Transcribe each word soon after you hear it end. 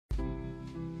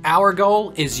Our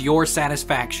goal is your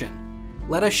satisfaction.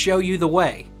 Let us show you the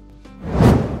way.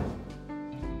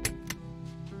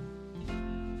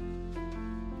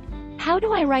 How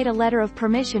do I write a letter of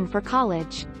permission for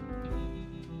college?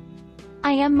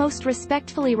 I am most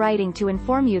respectfully writing to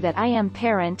inform you that I am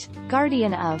parent,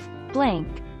 guardian of, blank,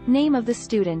 name of the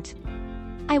student.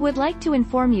 I would like to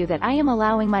inform you that I am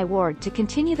allowing my ward to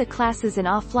continue the classes in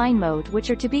offline mode which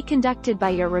are to be conducted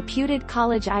by your reputed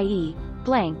college i.e.,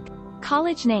 blank,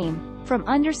 college name, from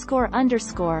underscore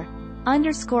underscore,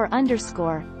 underscore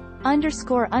underscore,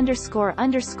 underscore underscore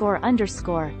underscore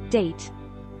underscore, date.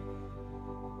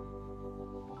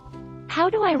 How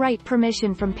do I write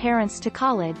permission from parents to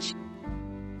college?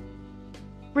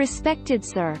 Respected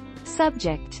Sir,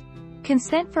 subject.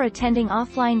 Consent for attending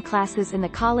offline classes in the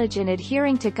college and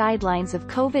adhering to guidelines of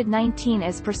COVID-19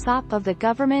 as per SOP of the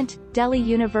Government, Delhi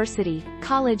University,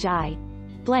 College I.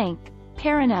 Blank,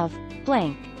 parent of,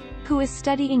 blank, who is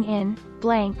studying in,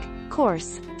 blank,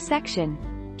 course, section.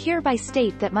 Hereby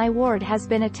state that my ward has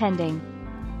been attending.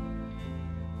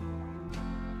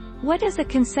 What is a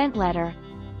consent letter?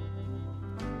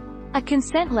 A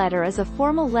consent letter is a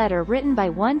formal letter written by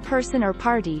one person or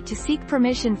party to seek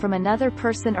permission from another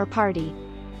person or party.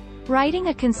 Writing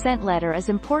a consent letter is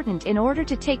important in order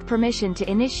to take permission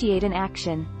to initiate an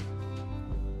action.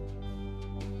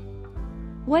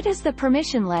 What is the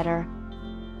permission letter?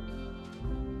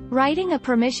 Writing a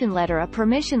permission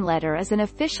letter is an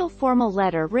official formal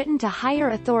letter written to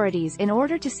higher authorities in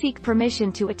order to seek permission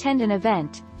to attend an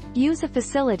event, use a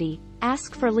facility,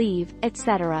 ask for leave,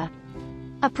 etc.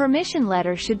 A permission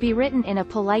letter should be written in a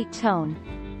polite tone.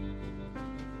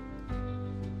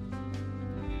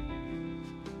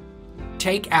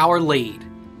 Take our lead.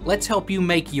 Let's help you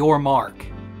make your mark.